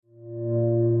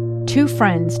Two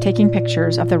friends taking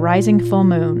pictures of the rising full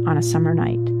moon on a summer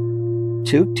night.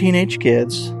 Two teenage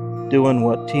kids doing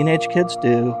what teenage kids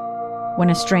do. When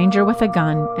a stranger with a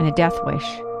gun and a death wish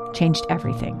changed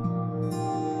everything.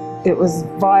 It was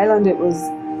violent, it was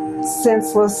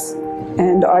senseless,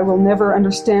 and I will never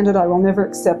understand it, I will never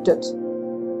accept it.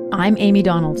 I'm Amy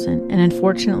Donaldson, and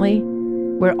unfortunately,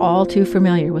 we're all too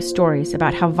familiar with stories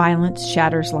about how violence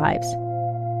shatters lives.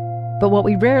 But what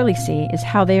we rarely see is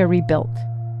how they are rebuilt.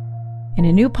 In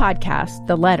a new podcast,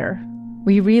 The Letter,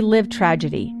 we relive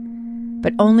tragedy,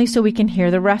 but only so we can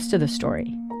hear the rest of the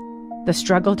story. The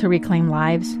struggle to reclaim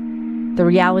lives, the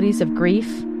realities of grief,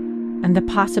 and the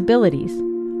possibilities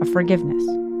of forgiveness.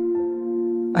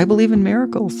 I believe in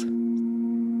miracles.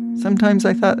 Sometimes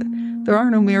I thought, there are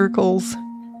no miracles.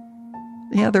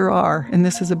 Yeah, there are, and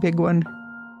this is a big one.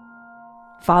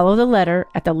 Follow The Letter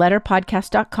at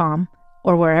theletterpodcast.com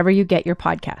or wherever you get your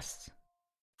podcasts.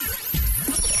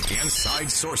 Inside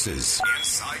Sources.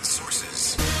 Inside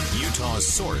Sources. Utah's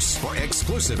source for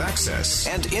exclusive access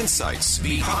and insights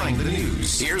behind the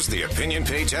news. Here's the opinion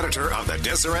page editor of the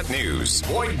Deseret News,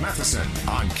 Boyd Matheson,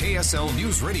 on KSL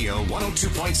News Radio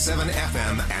 102.7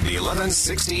 FM and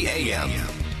 1160 AM.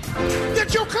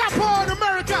 Get your clap on,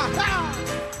 America! Ah!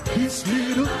 This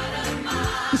little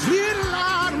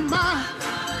light of mine.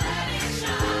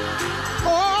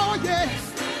 Oh, yeah.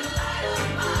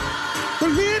 The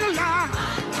little light.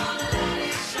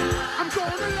 I'm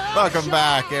gonna love. Welcome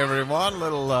back, everyone.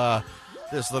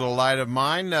 This little light of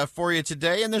mine for you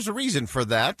today, and there's a reason for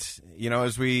that. You know,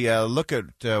 as we look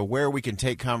at where we can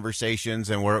take conversations,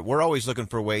 and we're always looking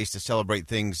for ways to celebrate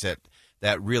things that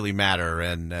really matter.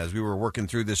 And as we were working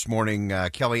through this morning,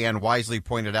 Kellyanne wisely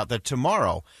pointed out that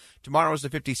tomorrow is the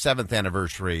 57th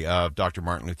anniversary of Dr.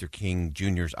 Martin Luther King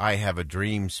Jr.'s I Have a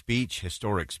Dream speech,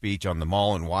 historic speech on the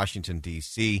Mall in Washington,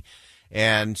 D.C.,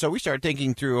 and so we started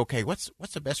thinking through, okay, what's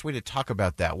the best way to talk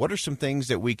about that? What are some things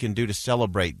that we can do to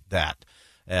celebrate that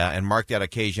and mark that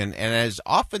occasion? And as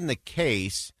often the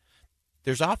case,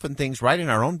 there's often things right in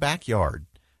our own backyard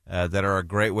that are a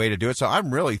great way to do it. So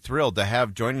I'm really thrilled to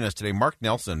have joining us today Mark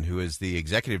Nelson, who is the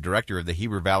executive director of the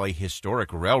Heber Valley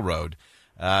Historic Railroad,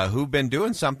 who've been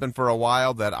doing something for a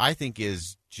while that I think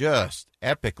is just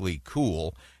epically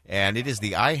cool, and it is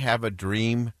the I Have a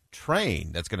Dream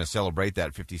train that's going to celebrate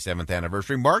that 57th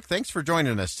anniversary. Mark, thanks for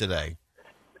joining us today.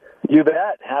 You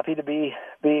bet. Happy to be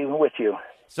with you.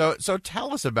 So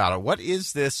tell us about it. What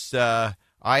is this I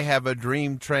Have a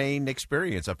Dream train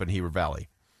experience up in Heber Valley?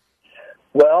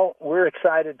 Well, we're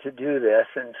excited to do this,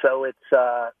 and so it's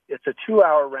a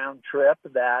 2-hour round trip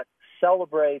that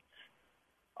celebrates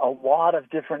a lot of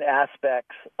different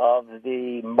aspects of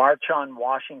the March on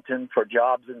Washington for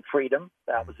Jobs and Freedom.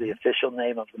 That was the official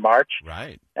name of the march.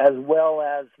 Right. As well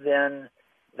as then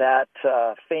that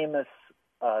famous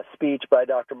speech by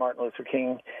Dr. Martin Luther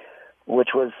King, which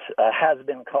has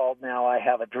been called now I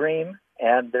Have a Dream,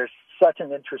 and there's such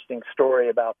an interesting story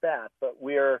about that. But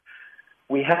we're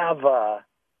going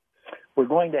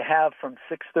to have from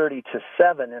 6:30 to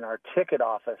 7 in our ticket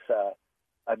office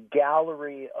a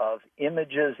gallery of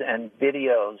images and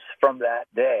videos from that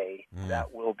day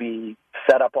that will be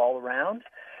set up all around,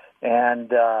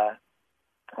 and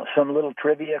some little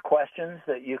trivia questions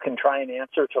that you can try and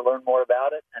answer to learn more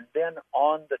about it. And then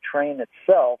on the train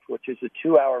itself, which is a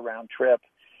 2-hour round trip,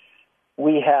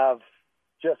 we have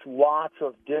just lots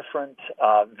of different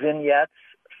vignettes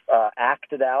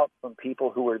acted out from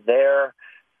people who were there,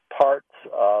 parts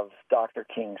of Dr.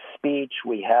 King's speech.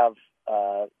 We have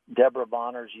Deborah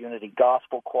Bonner's Unity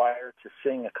Gospel Choir to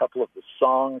sing a couple of the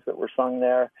songs that were sung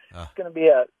there. It's going to be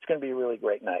a really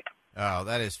great night. Oh,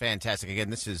 that is fantastic. Again,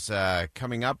 this is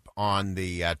coming up on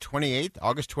the 28th,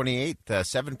 August 28th,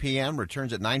 7 p.m.,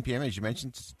 returns at 9 p.m. As you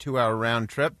mentioned, it's a 2-hour round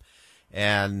trip.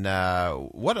 And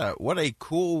what a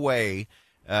cool way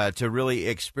to really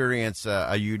experience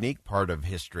a unique part of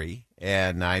history.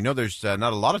 And I know there's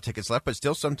not a lot of tickets left, but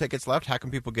still some tickets left. How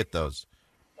can people get those?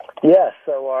 Yes,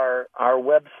 so our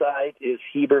website is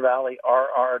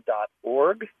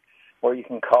hebervalleyrr.org, or you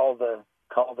can call the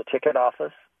ticket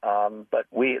office. But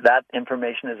that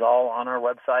information is all on our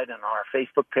website and our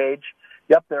Facebook page.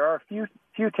 Yep, there are a few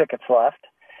tickets left,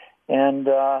 and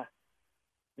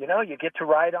you get to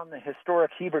ride on the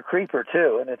historic Heber Creeper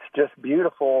too, and it's just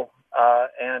beautiful.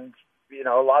 And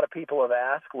a lot of people have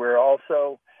asked. We're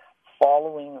also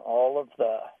following all of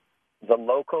the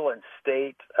local and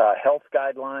state health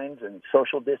guidelines and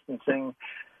social distancing.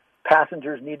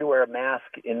 Passengers need to wear a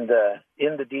mask in the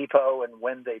depot and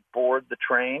when they board the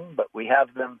train, but we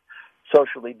have them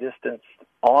socially distanced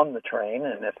on the train,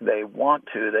 and if they want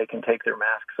to, they can take their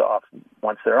masks off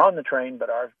once they're on the train, but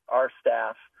our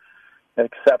staff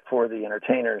except for the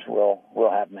entertainers will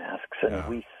have masks, and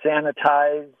we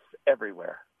sanitize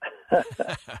everywhere.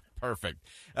 Perfect.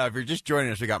 If you're just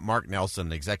joining us, we got Mark Nelson,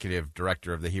 the Executive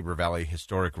Director of the Heber Valley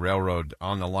Historic Railroad,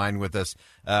 on the line with us.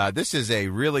 This is a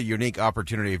really unique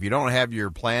opportunity. If you don't have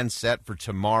your plans set for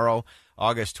tomorrow,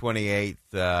 August 28th,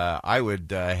 I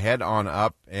would head on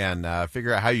up and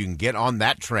figure out how you can get on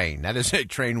that train. That is a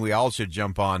train we all should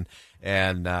jump on.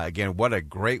 And, again, what a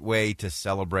great way to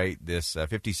celebrate this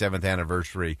 57th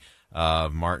anniversary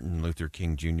of Martin Luther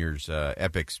King Jr.'s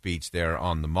epic speech there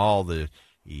on the Mall, the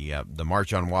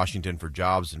March on Washington for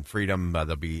Jobs and Freedom.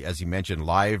 There'll be, as he mentioned,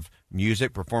 live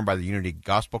music performed by the Unity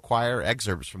Gospel Choir,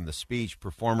 excerpts from the speech,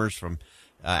 performers from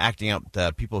acting out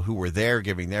people who were there,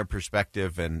 giving their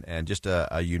perspective, and just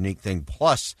a unique thing.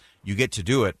 Plus, you get to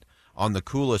do it on the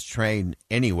coolest train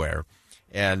anywhere.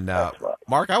 And,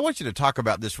 Mark, I want you to talk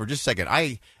about this for just a second.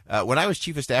 When I was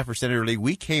Chief of Staff for Senator Lee,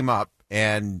 we came up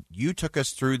and you took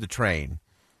us through the train.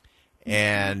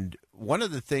 And one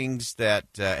of the things that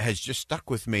has just stuck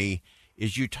with me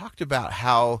is you talked about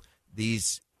how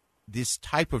this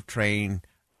type of train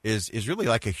is really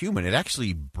like a human. It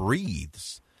actually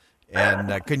breathes.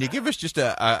 And can you give us just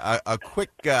a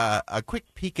quick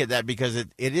peek at that, because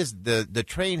it is the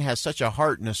train has such a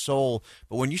heart and a soul,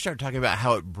 but when you start talking about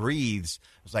how it breathes,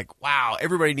 it's like, wow,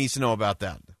 everybody needs to know about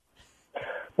that.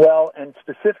 Well, and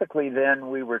specifically then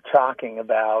we were talking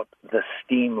about the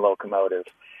steam locomotive.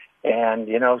 And,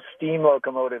 steam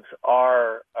locomotives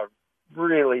are a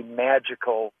really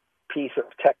magical piece of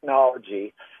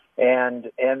technology.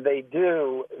 And they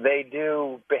do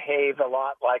behave a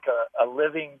lot like a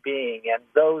living being, and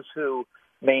those who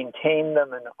maintain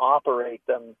them and operate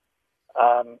them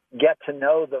get to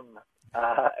know them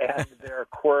and their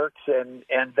quirks, and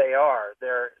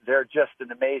they're just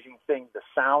an amazing thing. The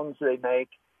sounds they make,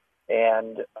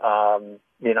 and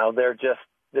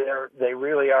they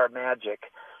really are magic.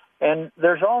 And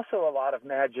there's also a lot of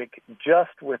magic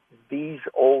just with these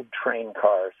old train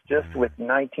cars, just with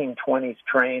 1920s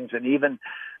trains. And even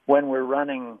when we're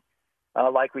running,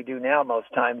 like we do now most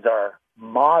times, our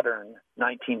modern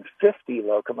 1950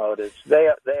 locomotives, they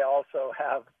also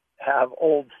have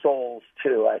old souls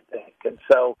too, I think. And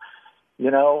so,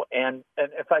 and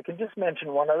if I can just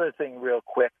mention one other thing real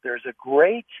quick, there's a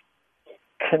great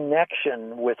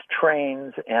connection with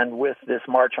trains and with this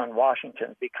March on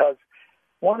Washington, because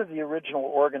one of the original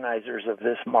organizers of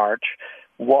this march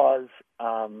was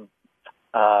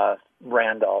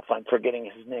Randolph. I'm forgetting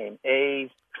his name.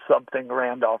 Something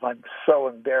Randolph. I'm so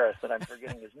embarrassed that I'm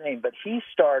forgetting his name. But he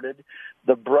started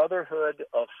the Brotherhood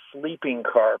of Sleeping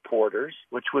Car Porters,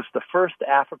 which was the first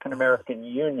African-American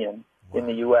union in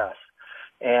the U.S.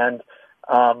 And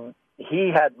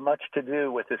he had much to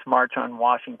do with this March on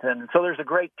Washington. And so there's a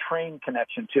great train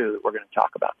connection, too, that we're going to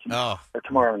talk about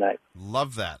tomorrow night.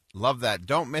 Love that. Love that.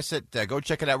 Don't miss it. Go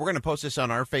check it out. We're going to post this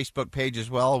on our Facebook page as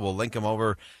well. We'll link them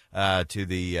over to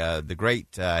the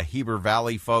great Heber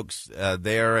Valley folks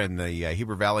there and the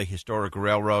Heber Valley Historic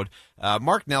Railroad.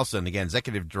 Mark Nelson, again,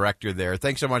 Executive Director there.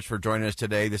 Thanks so much for joining us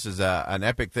today. This is an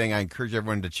epic thing. I encourage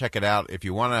everyone to check it out. If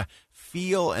you want to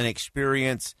feel and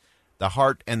experience the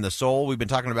heart and the soul. We've been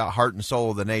talking about heart and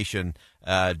soul of the nation.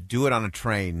 Do it on a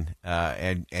train,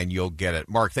 and you'll get it.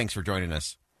 Mark, thanks for joining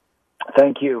us.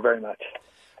 Thank you very much.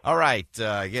 All right.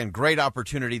 Again, great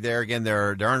opportunity there. Again,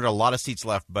 there aren't a lot of seats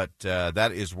left, but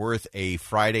that is worth a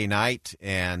Friday night,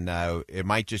 and it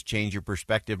might just change your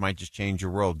perspective, might just change your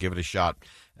world. Give it a shot.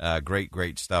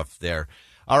 Great stuff there.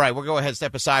 All right, we'll go ahead and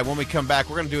step aside. When we come back,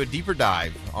 we're going to do a deeper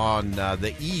dive on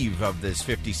the eve of this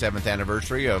 57th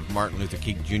anniversary of Martin Luther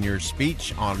King Jr.'s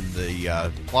speech on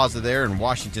the plaza there in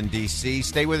Washington, D.C.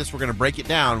 Stay with us. We're going to break it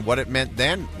down, what it meant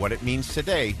then, what it means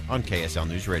today on KSL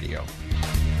News Radio.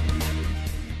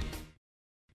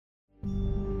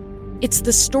 It's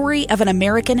the story of an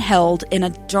American held in a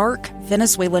dark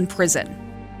Venezuelan prison.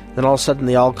 Then all of a sudden,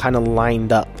 they all kind of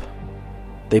lined up.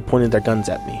 They pointed their guns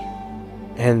at me.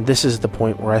 And this is the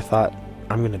point where I thought,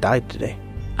 I'm going to die today.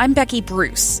 I'm Becky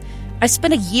Bruce. I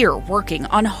spent a year working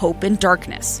on Hope in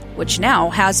Darkness, which now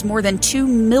has more than 2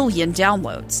 million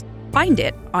downloads. Find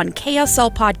it on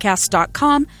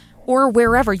kslpodcast.com or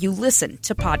wherever you listen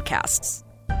to podcasts.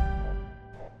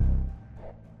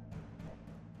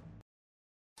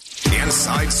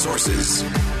 Inside Sources.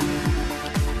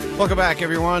 Welcome back,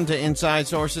 everyone, to Inside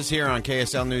Sources here on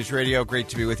KSL News Radio. Great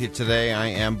to be with you today. I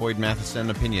am Boyd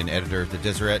Matheson, opinion editor of the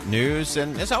Deseret News.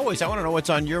 And as always, I want to know what's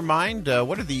on your mind.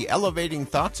 What are the elevating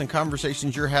thoughts and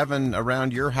conversations you're having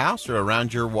around your house or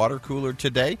around your water cooler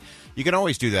today? You can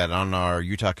always do that on our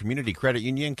Utah Community Credit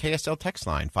Union KSL text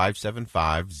line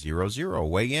 57500.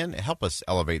 Weigh in, help us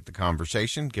elevate the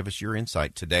conversation. Give us your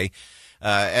insight today.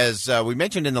 As we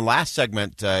mentioned in the last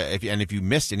segment, if you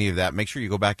missed any of that, make sure you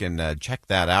go back and check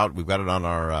that out. We've got it on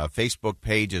our Facebook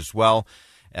page as well.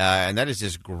 And that is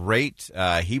this great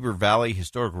Heber Valley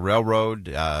Historic Railroad.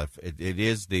 It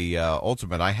is the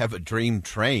ultimate I Have a Dream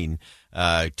train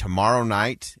tomorrow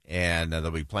night, and they'll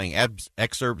be playing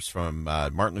excerpts from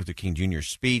Martin Luther King Jr.'s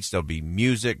speech. There'll be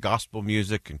music, gospel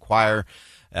music, and choir.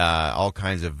 All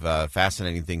kinds of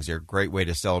fascinating things there. Great way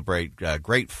to celebrate.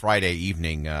 Great Friday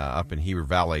evening up in Heber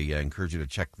Valley. I encourage you to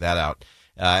check that out.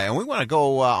 And we want to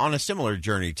go on a similar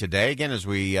journey today, again, as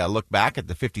we look back at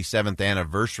the 57th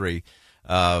anniversary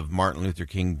of Martin Luther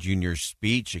King Jr.'s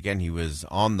speech. Again, he was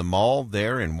on the Mall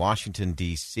there in Washington,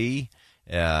 D.C.,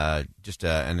 just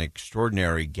an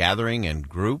extraordinary gathering and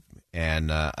group,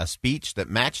 and a speech that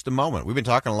matched the moment. We've been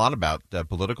talking a lot about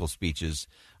political speeches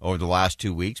over the last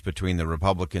 2 weeks between the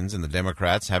Republicans and the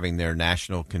Democrats having their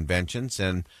national conventions.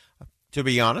 And to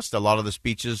be honest, a lot of the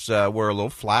speeches were a little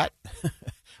flat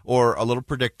or a little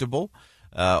predictable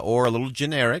or a little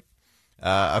generic.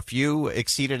 A few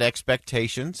exceeded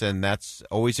expectations, and that's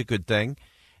always a good thing.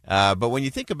 But when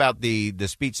you think about the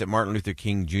speech that Martin Luther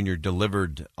King Jr.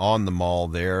 delivered on the Mall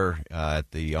there on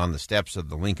the steps of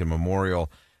the Lincoln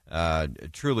Memorial,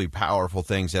 truly powerful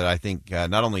things that I think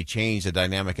not only changed the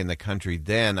dynamic in the country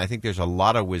then, I think there's a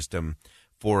lot of wisdom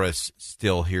for us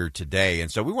still here today.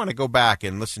 And so we want to go back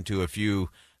and listen to a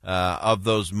few of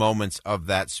those moments of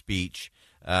that speech,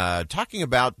 talking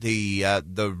about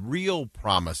the real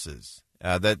promises,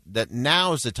 that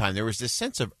now is the time. There was this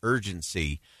sense of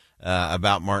urgency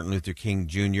about Martin Luther King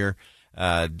Jr.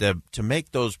 To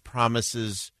make those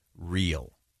promises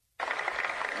real.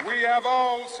 We have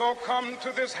also come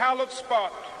to this hallowed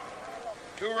spot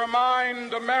to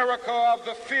remind America of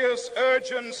the fierce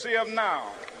urgency of now.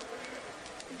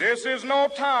 This is no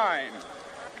time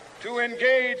to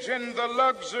engage in the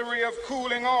luxury of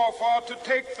cooling off or to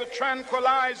take the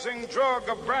tranquilizing drug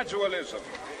of gradualism.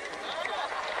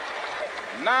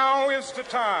 Now is the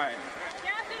time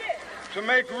to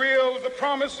make real the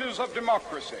promises of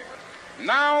democracy.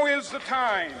 Now is the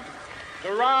time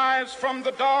to rise from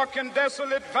the dark and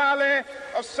desolate valley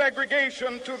of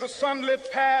segregation to the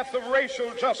sunlit path of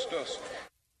racial justice.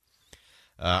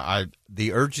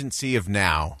 The urgency of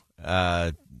now.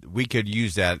 We could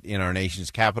use that in our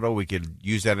nation's capital. We could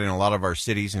use that in a lot of our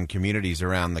cities and communities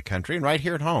around the country and right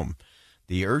here at home.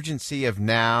 The urgency of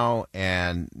now,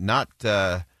 and not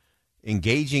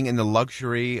engaging in the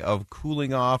luxury of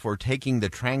cooling off or taking the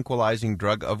tranquilizing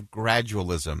drug of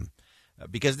gradualism.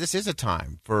 Because this is a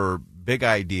time for big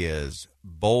ideas,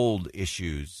 bold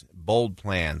issues, bold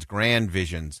plans, grand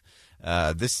visions.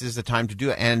 This is the time to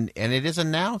do it, and it is a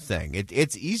now thing.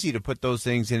 It's easy to put those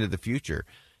things into the future,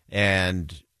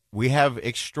 and we have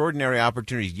extraordinary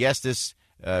opportunities. Yes,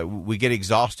 we get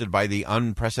exhausted by the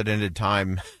unprecedented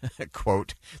time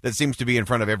quote that seems to be in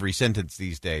front of every sentence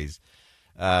these days.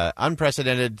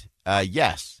 Unprecedented,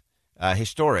 yes.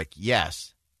 Historic,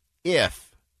 yes.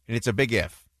 If, and it's a big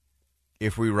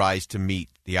if we rise to meet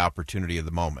the opportunity of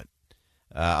the moment.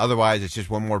 Otherwise, it's just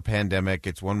one more pandemic.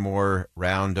 It's one more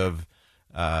round of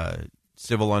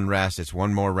civil unrest. It's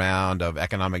one more round of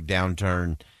economic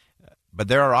downturn. But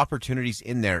there are opportunities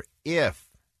in there if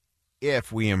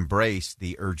we embrace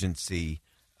the urgency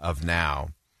of now.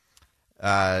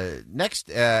 Next,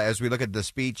 as we look at the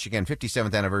speech, again,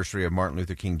 57th anniversary of Martin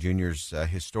Luther King Jr.'s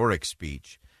historic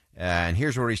speech. And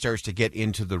here's where he starts to get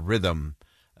into the rhythm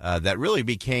that really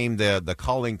became the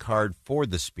calling card for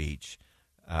the speech,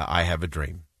 I Have a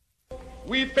Dream.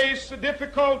 We face the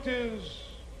difficulties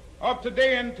of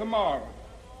today and tomorrow.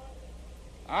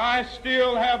 I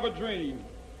still have a dream.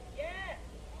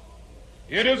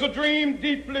 It is a dream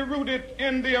deeply rooted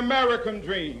in the American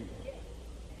dream.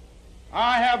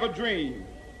 I have a dream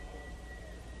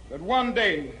that one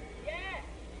day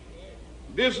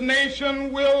this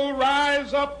nation will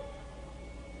rise up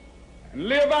and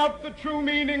live out the true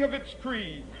meaning of its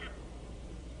creed.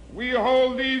 We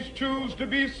hold these truths to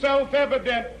be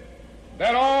self-evident,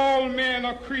 that all men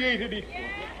are created equal.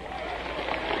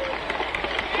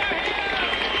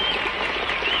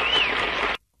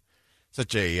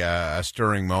 Such a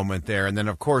stirring moment there. And then,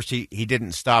 of course, he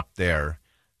didn't stop there.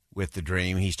 with the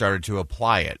dream, he started to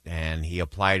apply it, and he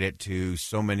applied it to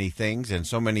so many things and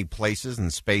so many places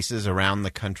and spaces around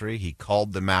the country. He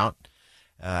called them out,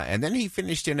 and then he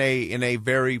finished in a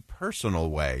very personal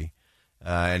way.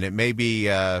 And it may be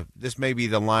this may be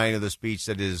the line of the speech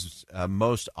that is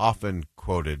most often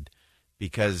quoted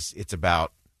because it's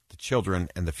about the children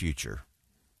and the future.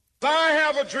 I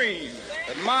have a dream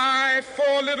that my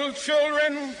 4 little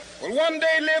children will one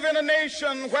day live in a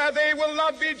nation where they will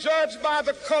not be judged by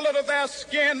the color of their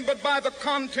skin, but by the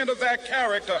content of their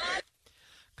character.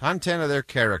 Content of their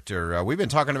character. We've been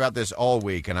talking about this all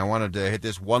week, and I wanted to hit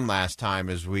this one last time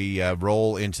as we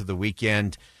roll into the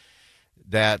weekend,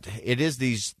 that it is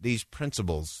these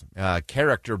principles,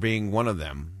 character being one of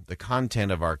them, the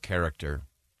content of our character.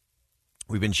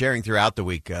 We've been sharing throughout the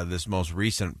week this most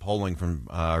recent polling from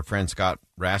our friend Scott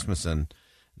Rasmussen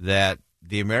that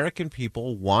the American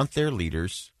people want their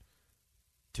leaders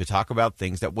to talk about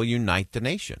things that will unite the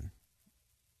nation.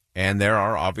 And there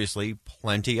are obviously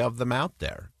plenty of them out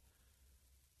there.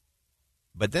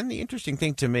 But then the interesting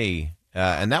thing to me,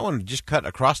 and that one just cut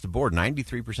across the board,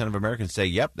 93% of Americans say,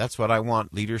 yep, that's what I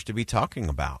want leaders to be talking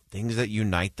about, things that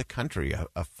unite the country,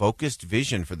 a focused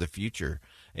vision for the future.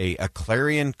 A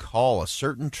clarion call, a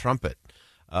certain trumpet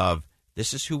of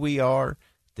this is who we are,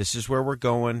 this is where we're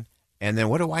going, and then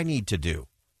what do I need to do?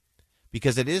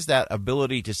 Because it is that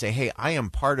ability to say, hey, I am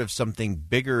part of something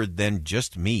bigger than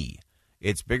just me.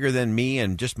 It's bigger than me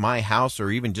and just my house or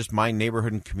even just my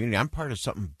neighborhood and community. I'm part of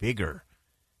something bigger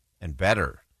and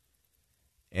better.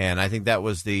 And I think that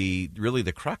was really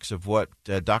the crux of what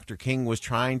Dr. King was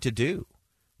trying to do,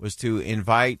 was to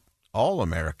invite all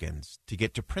Americans to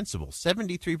get to principles.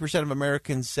 73% of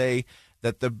Americans say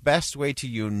that the best way to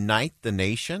unite the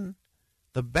nation,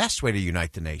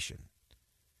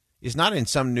 is not in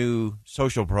some new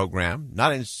social program,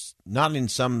 not in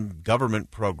some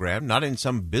government program, not in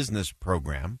some business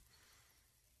program.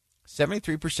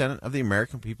 73% of the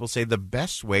American people say the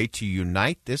best way to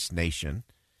unite this nation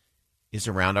is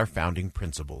around our founding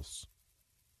principles.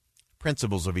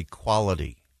 Principles of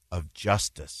equality, of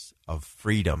justice, of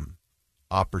freedom,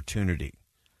 opportunity.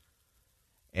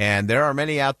 And there are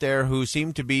many out there who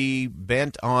seem to be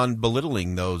bent on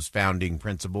belittling those founding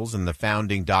principles and the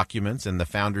founding documents and the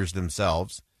founders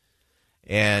themselves.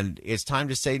 And it's time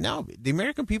to say, no, the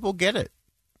American people get it.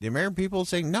 The American people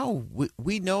say, no,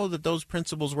 we know that those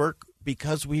principles work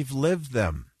because we've lived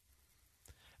them.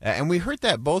 And we heard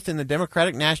that both in the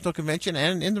Democratic National Convention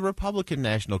and in the Republican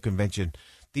National Convention.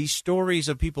 These stories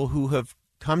of people who have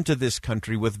come to this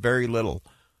country with very little,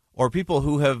 or people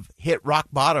who have hit rock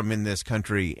bottom in this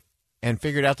country and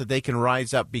figured out that they can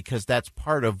rise up because that's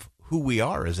part of who we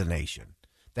are as a nation.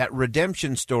 That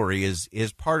redemption story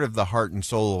is part of the heart and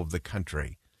soul of the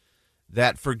country.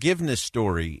 That forgiveness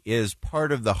story is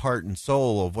part of the heart and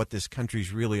soul of what this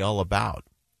country's really all about.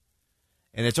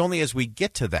 And it's only as we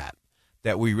get to that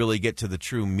we really get to the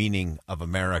true meaning of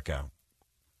America.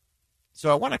 So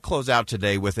I want to close out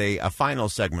today with a final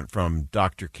segment from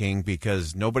Dr. King,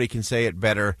 because nobody can say it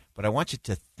better, but I want you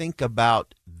to think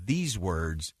about these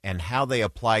words and how they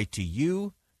apply to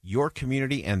you, your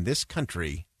community, and this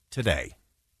country today.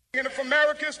 And if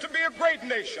America is to be a great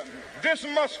nation, this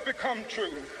must become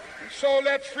true. And so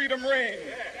let freedom ring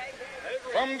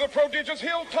from the prodigious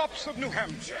hilltops of New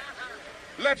Hampshire.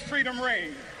 Let freedom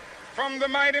ring from the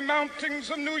mighty mountains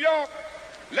of New York.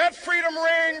 Let freedom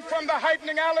ring from the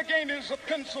heightening Alleghenies of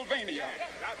Pennsylvania.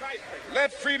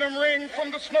 Let freedom ring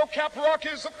from the snow-capped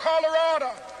Rockies of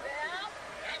Colorado.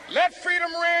 Let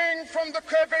freedom ring from the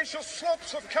curvaceous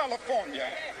slopes of California.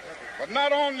 But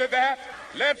not only that,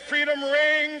 let freedom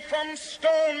ring from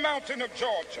Stone Mountain of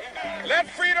Georgia. Let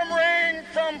freedom ring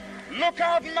from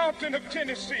Lookout Mountain of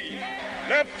Tennessee.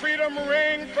 Let freedom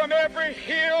ring from every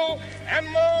hill and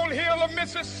molehill of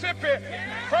Mississippi,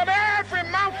 from every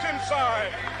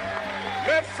mountainside.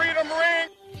 Let freedom ring.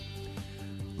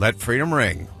 Let freedom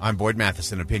ring. I'm Boyd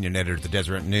Matheson, opinion editor of the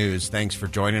Deseret News. Thanks for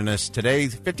joining us today,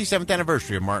 the 57th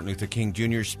anniversary of Martin Luther King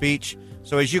Jr.'s speech.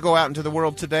 So as you go out into the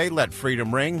world today, let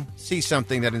freedom ring. See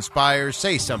something that inspires,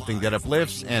 say something that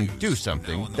uplifts, and do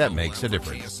something that makes a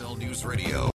difference. KSL News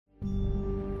Radio.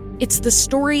 It's the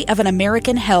story of an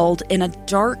American held in a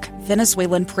dark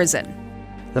Venezuelan prison.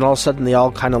 Then all of a sudden they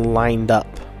all kind of lined up.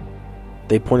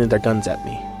 They pointed their guns at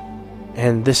me.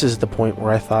 And this is the point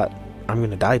where I thought, I'm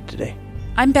going to die today.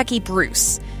 I'm Becky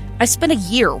Bruce. I spent a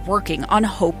year working on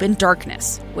Hope in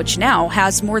Darkness, which now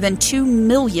has more than 2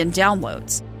 million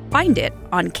downloads. Find it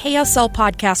on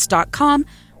kslpodcast.com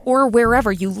or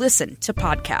wherever you listen to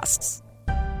podcasts.